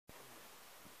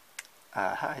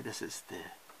Hi, this is the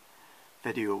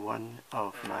video one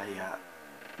of my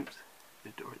oops, the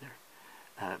door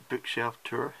there. Bookshelf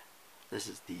tour. This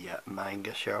is the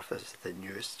manga shelf. This is the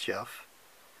newest shelf.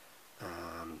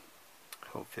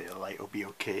 Hopefully the light will be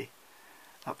okay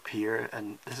up here.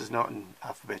 And this is not in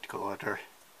alphabetical order,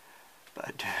 but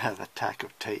I do have Attack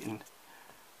of Titan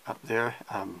up there.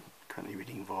 I'm currently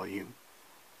reading volume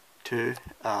 2.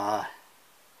 Wow,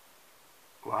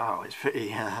 it's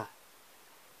pretty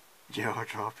jaw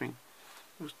dropping.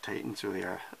 Those Titans really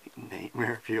are like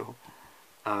nightmare fuel.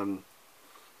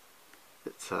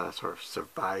 It's a sort of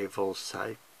survival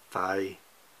sci-fi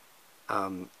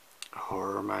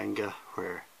horror manga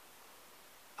where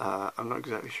I'm not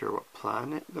exactly sure what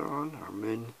planet they're on, or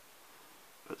moon,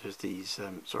 but there's these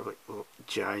sort of like little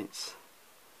giants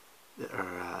that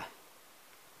are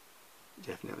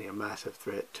definitely a massive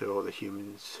threat to all the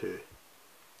humans who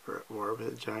are at war with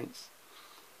the giants.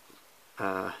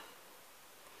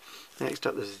 Next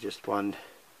up, this is just one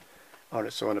on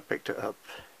its own. I picked it up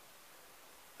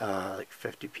like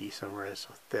 50p somewhere. It's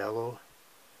Othello,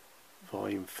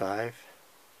 volume 5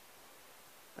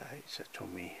 by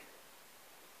Satomi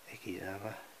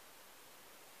Ikeyama,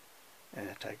 and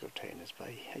Attack of Titan is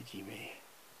by Hajime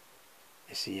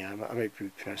Isayama. I might be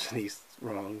pronouncing these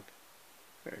wrong,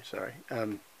 very sorry.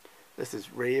 This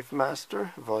is Rave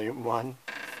Master, volume 1.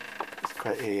 It's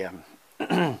quite a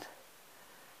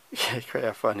quite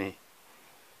a funny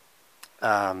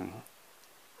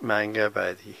manga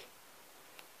by the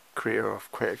creator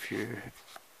of quite a few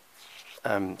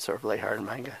sort of lighthearted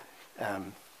manga.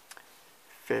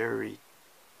 Fairy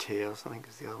Tales, I think,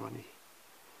 is the other one he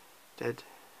did.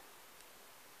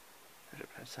 How do I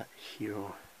pronounce that?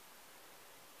 Hiro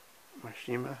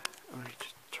Mashima. Let me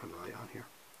just turn the light on here.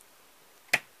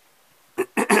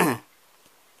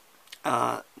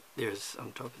 There's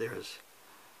on top there's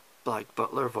Black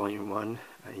Butler, volume 1,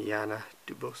 Yana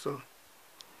Duboso.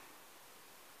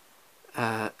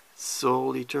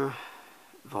 Soul Eater,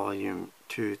 volume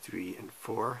 2, 3, and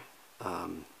 4.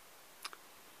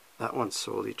 That one's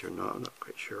Soul Eater. No, I'm not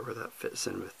quite sure where that fits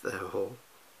in with the whole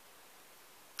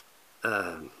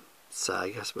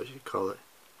saga, I suppose you'd call it.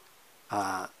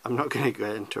 I'm not going to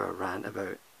go into a rant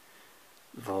about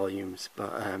volumes,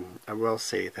 but I will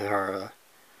say there are,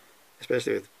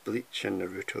 especially with Bleach and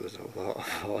Naruto, there's a lot of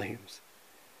volumes.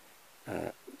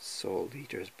 Soul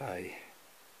Eaters by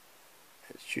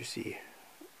Shusi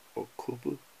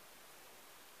Okubo.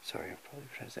 Sorry, I'm probably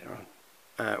pronouncing that wrong.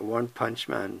 One Punch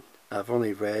Man. I've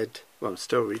only read, well, I'm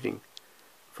still reading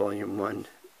volume 1,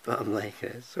 but I'm liking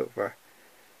it so far.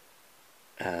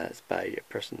 It's by a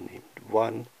person named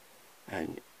One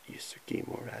and Yusuke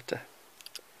Murata.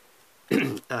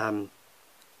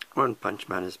 One Punch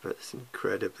Man is about this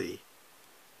incredibly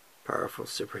powerful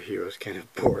superhero who's kind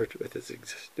of bored with his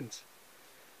existence.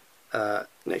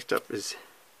 Next up is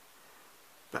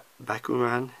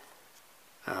Bakuman.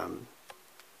 I'm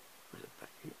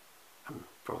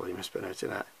probably mispronouncing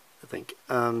that, I think.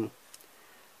 And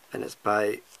it's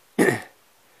by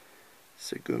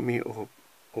Sugumi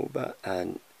Oba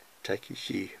and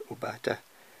Takeshi Obata.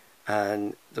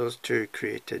 And those two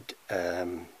created,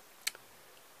 what's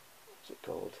it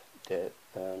called?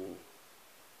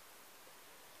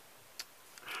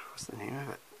 What's the name of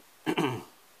it?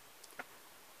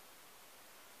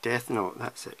 Death Note,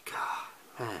 that's it. God,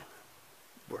 man,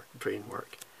 brain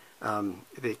work.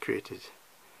 They created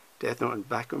Death Note, and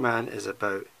Bakuman is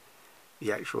about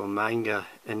the actual manga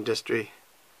industry,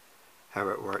 how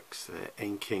it works, the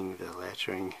inking, the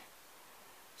lettering,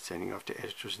 sending off to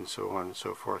editors and so on and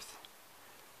so forth.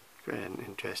 Very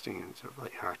interesting and sort of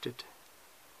light-hearted,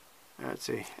 I'd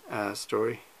say,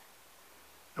 story.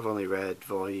 I've only read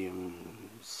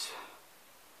volumes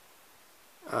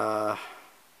 1,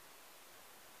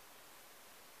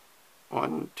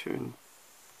 2, and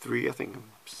 3. I think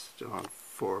I'm still on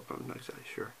 4, but I'm not exactly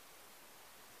sure.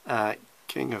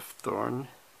 King of Thorn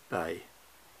by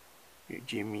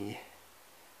Yujimi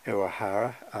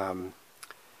Iwahara. I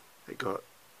got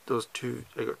two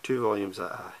volumes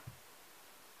at a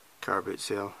car boot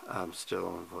sale. I'm still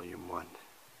on volume 1.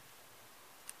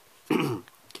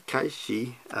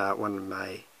 Kikaishi, one of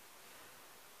my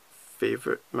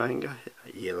favourite manga,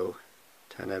 Yellow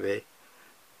Tanabe,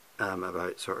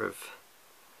 about sort of,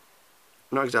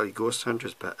 not exactly ghost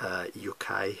hunters, but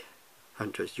yokai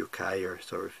hunters. Yokai are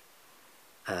sort of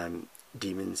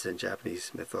demons in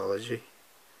Japanese mythology.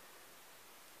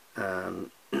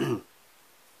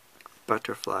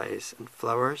 Butterflies and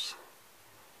Flowers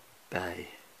by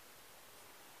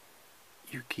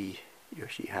Yuki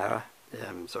Yoshihara.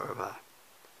 Sort of a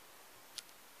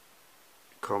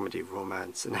comedy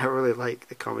romance, and I really like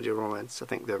the comedy romance. I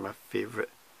think they're my favourite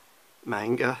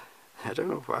manga. I don't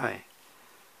know why.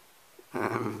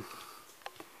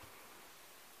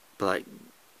 Black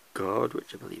God,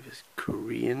 which I believe is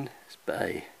Korean, is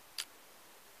by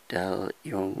Dal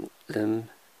Yong Lim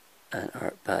and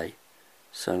art by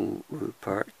Sung Woo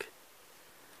Park.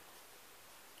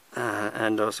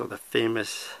 And also the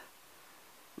famous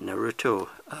Naruto.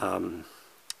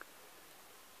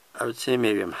 I would say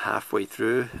maybe I'm halfway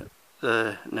through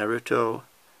the Naruto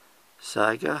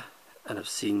saga, and I've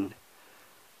seen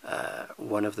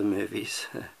one of the movies.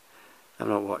 I've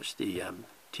not watched the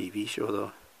TV show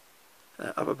though.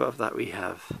 Up above that we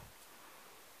have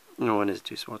No One Is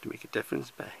Too Small to Make a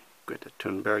Difference by Greta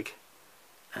Thunberg,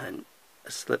 and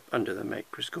A Slip Under the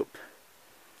Microscope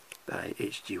by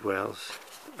H.G. Wells.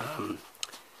 How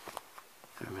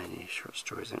many short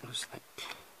stories? I think it was like,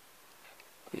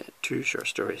 yeah, 2 short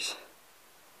stories.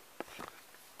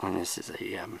 And this is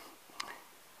a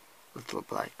Little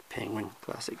Black Penguin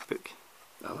classic book.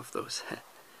 I love those.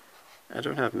 I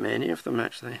don't have many of them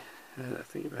actually, now that I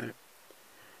think about it.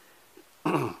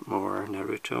 More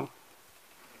Naruto.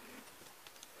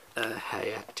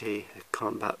 Hayate the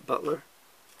Combat Butler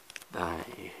by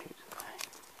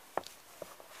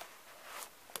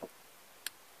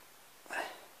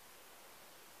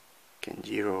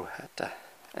Kenjiro Hata,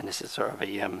 and this is sort of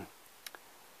a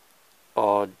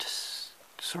odd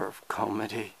sort of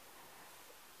comedy.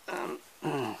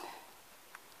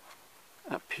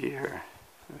 Up here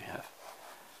we have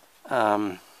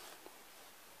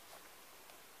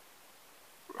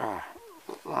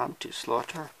Lamb to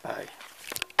Slaughter by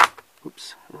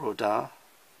Rodin.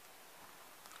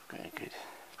 Very good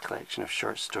collection of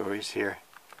short stories here.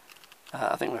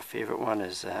 I think my favourite one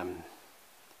is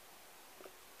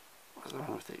what's the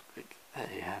one with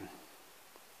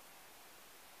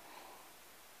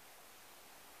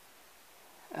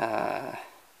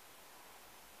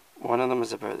one of them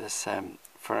is about this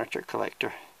furniture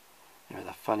collector, with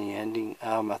a funny ending.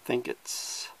 I think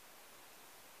it's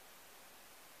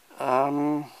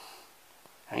I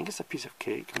think it's A Piece of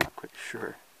Cake, I'm not quite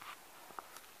sure.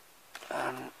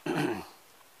 What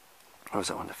was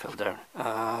that one to fill down?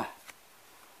 The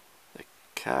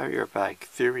Carrier Bag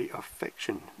Theory of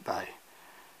Fiction by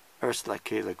Ursula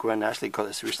K. Le Guin. I actually got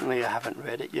this recently, I haven't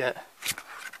read it yet.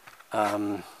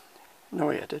 No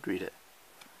wait, I did read it.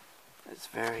 It's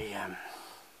very,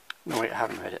 no wait, I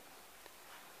haven't read it.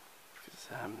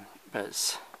 But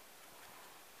it's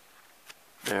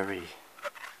very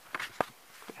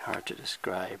hard to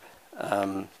describe.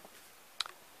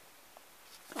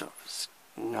 It's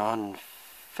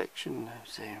non-fiction, I would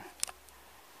say.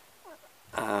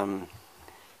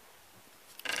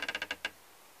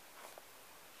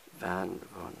 Van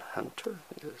von Hunter,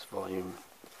 I think it's volume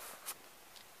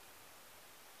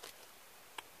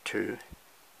 2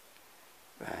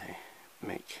 by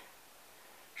Mick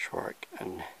Schwark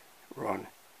and Ron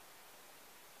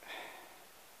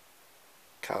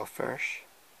Kalfersch.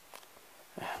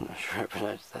 I'm not sure I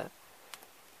pronounced that.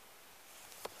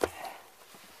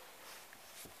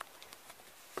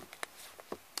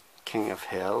 King of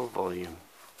Hell, volume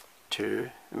 2.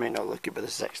 It may not look it, but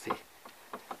this is actually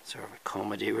sort of a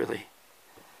comedy, really.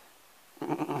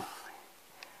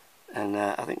 And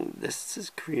I think this is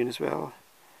Korean as well.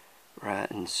 Ra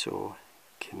and So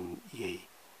Kim Ye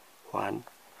Hwan.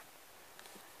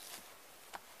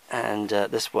 And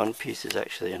this one piece is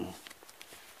actually in,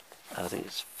 I think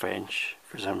it's French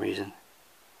for some reason.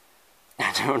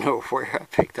 I don't know where I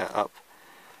picked that up.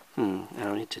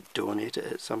 I'll need to donate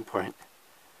it at some point.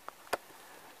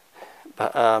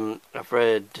 But I've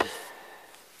read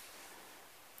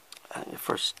the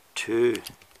first 2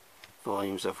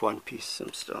 volumes of One Piece.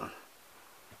 I'm still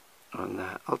on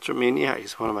that. Ultramaniac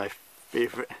is one of my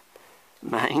favourite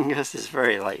mangas. It's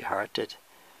very light-hearted,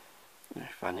 very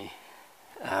funny,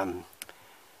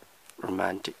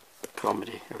 romantic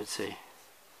comedy, I would say.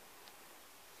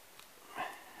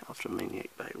 Ultramaniac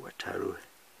by Wataru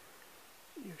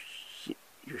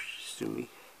Yoshizumi.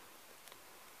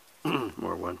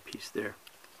 More One Piece there.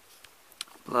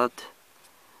 Blood,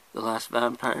 The Last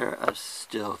Vampire. I've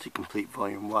still to complete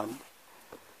volume 1.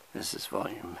 This is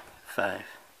volume 5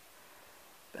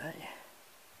 by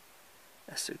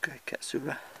Asuka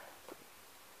Katsuba.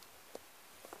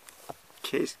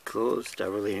 Case Closed, I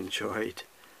really enjoyed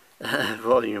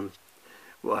volume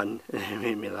 1. It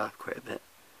made me laugh quite a bit.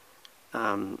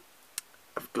 I've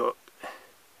got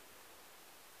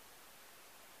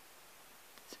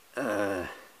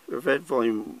we've read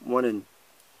volume 1 and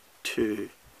 2.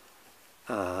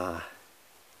 I'm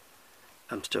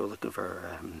still looking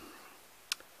for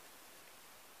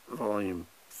volume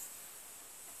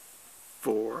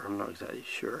 4, I'm not exactly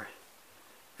sure.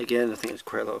 Again, I think it's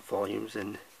quite a lot of volumes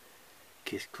in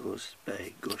Case Closed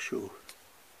by Gosho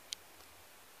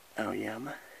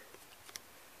Aoyama.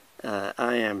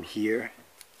 I Am Here,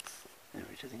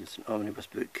 which I think is an omnibus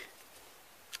book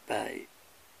by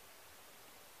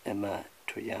Emma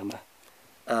Toyama.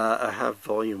 I have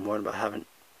volume 1, but I haven't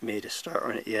made a start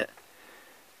on it yet.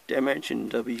 Dimension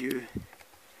W,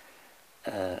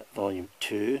 volume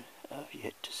 2. I've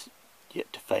yet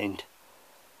to find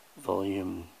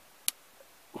volume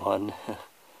 1,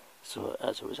 so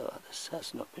as a result, this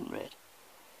has not been read.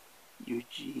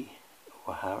 Yuji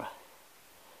Wahara.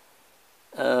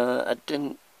 I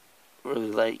didn't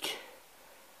really like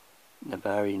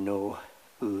Nabari no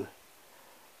U,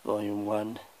 volume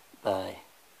 1 by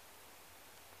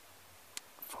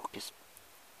Focus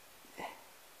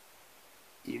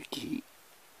Yuki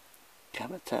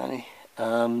Kamatani.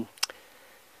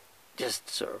 Just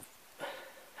sort of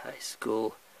high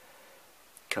school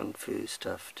kung fu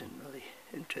stuff didn't really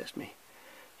interest me.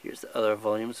 Here's the other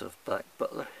volumes of Black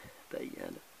Butler by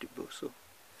Yana Duboso.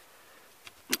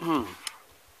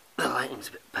 The lighting's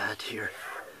a bit bad here.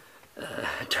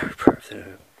 Dark Part of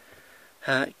the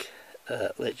Hack,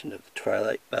 Legend of the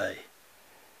Twilight by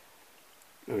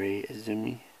Uri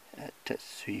Izumi,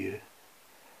 Tetsuya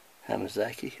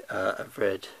Hamazaki. I've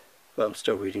read, well, I'm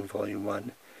still reading volume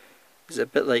 1. It's a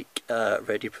bit like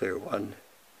Ready Player One,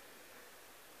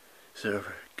 sort of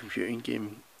computing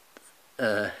game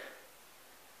type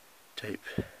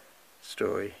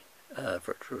story,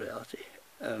 virtual reality.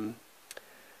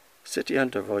 City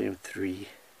Hunter Volume 3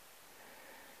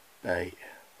 by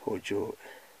Hojo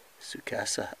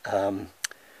Tsukasa.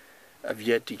 I've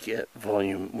yet to get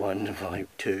Volume 1 and Volume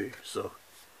 2, so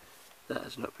that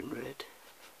has not been read.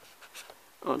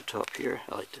 On top here,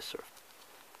 I like to sort of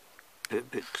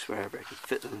put books wherever I can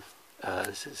fit them.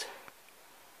 This is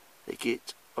The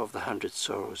Gate of the 100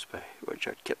 Sorrows by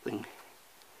Rudyard Kipling.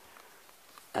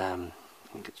 I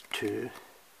think it's 2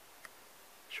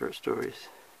 short stories.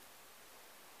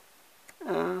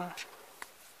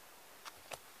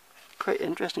 Quite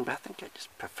interesting, but I think I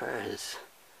just prefer his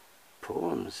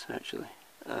poems actually.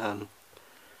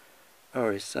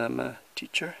 Orisama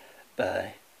Teacher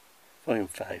by Volume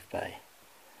 5 by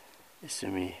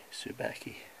Isumi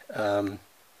Tsubaki.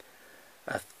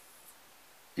 I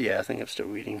think I'm still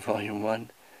reading Volume 1.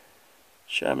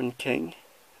 Shaman King,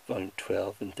 Volume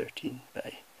 12 and 13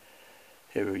 by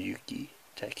Hiroyuki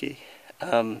Taki.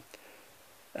 I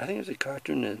think it was a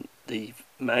cartoon, and the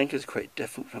manga is quite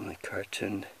different from the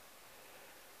cartoon.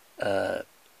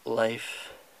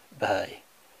 Life by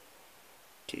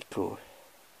Keiko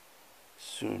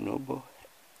Tsunobu.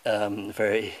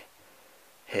 Very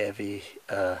heavy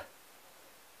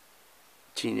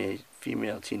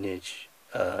female teenage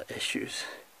issues.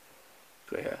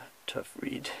 Quite a tough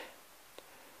read.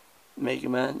 Mega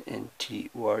Man and T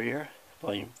Warrior,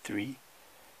 Volume 3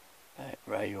 by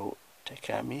Ryo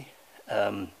Takami.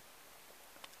 I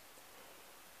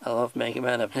love Mega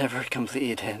Man. I've never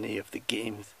completed any of the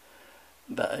games,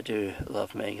 but I do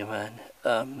love Mega Man.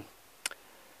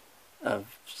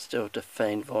 I've still to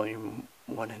find Volume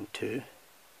 1 and 2.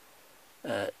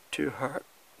 Two Heart,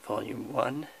 Volume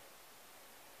 1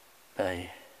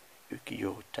 by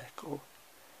Ukiyo Tako.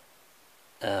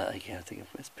 Again, I think I'm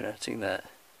mispronouncing that.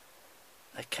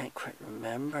 I can't quite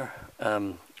remember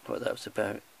what that was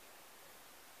about.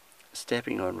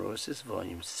 Stepping on Roses,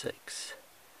 Volume 6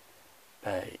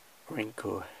 by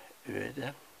Rinko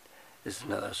Ueda. This is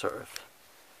another sort of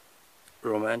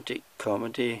romantic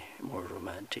comedy, more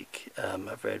romantic.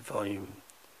 I've read Volume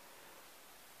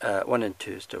 1 and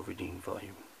 2, still reading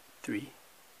Volume 3.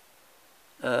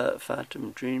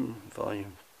 Phantom Dream,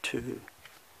 Volume 2.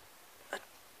 I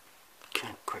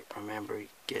can't quite remember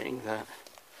getting that.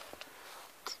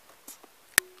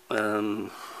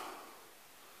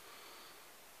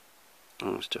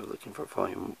 I'm still looking for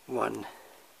Volume 1.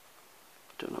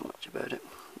 Don't know much about it.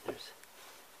 There's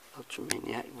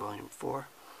Ultramaniac, Volume 4.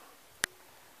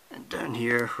 And down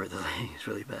here, where the lighting is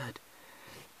really bad,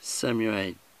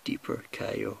 Samurai Deeper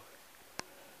Kaio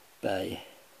by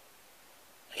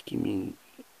Akimin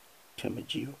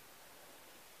Kamajio.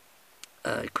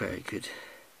 Quite a good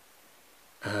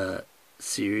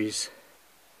series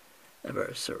about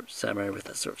a sort of samurai with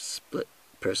a sort of split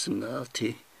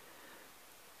personality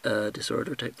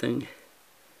disorder type thing.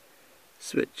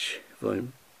 Switch,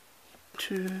 Volume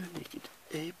 2, Naked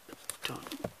Ape.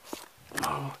 Don't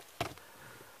know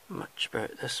much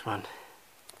about this one.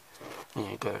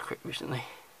 Yeah, I got it quick recently.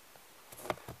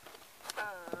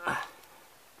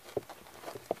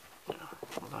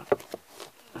 Hold on.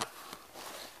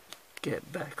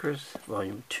 Get Backers,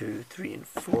 Volume 2, 3 and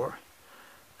 4.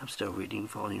 I'm still reading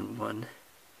volume 1,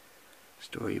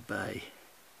 story by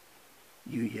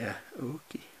Yuya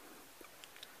Oki,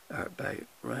 art by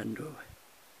Rando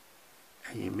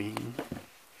Ayamine.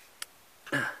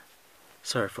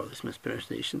 Sorry for all these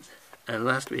mispronunciations. And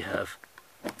last we have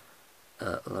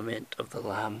Lament of the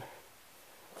Lamb,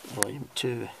 volume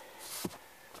 2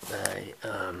 by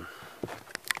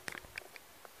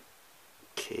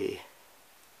K.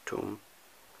 Tomi.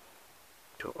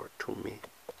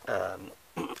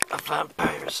 A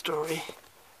vampire story,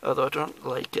 although I don't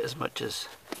like it as much as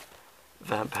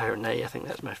Vampire Night. I think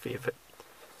that's my favourite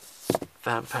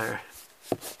vampire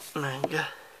manga.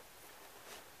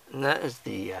 And that is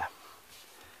the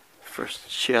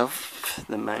first shelf,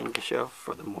 the manga shelf,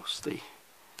 or the mostly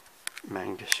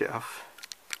manga shelf.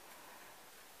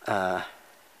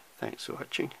 Thanks for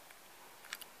watching.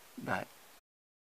 Bye.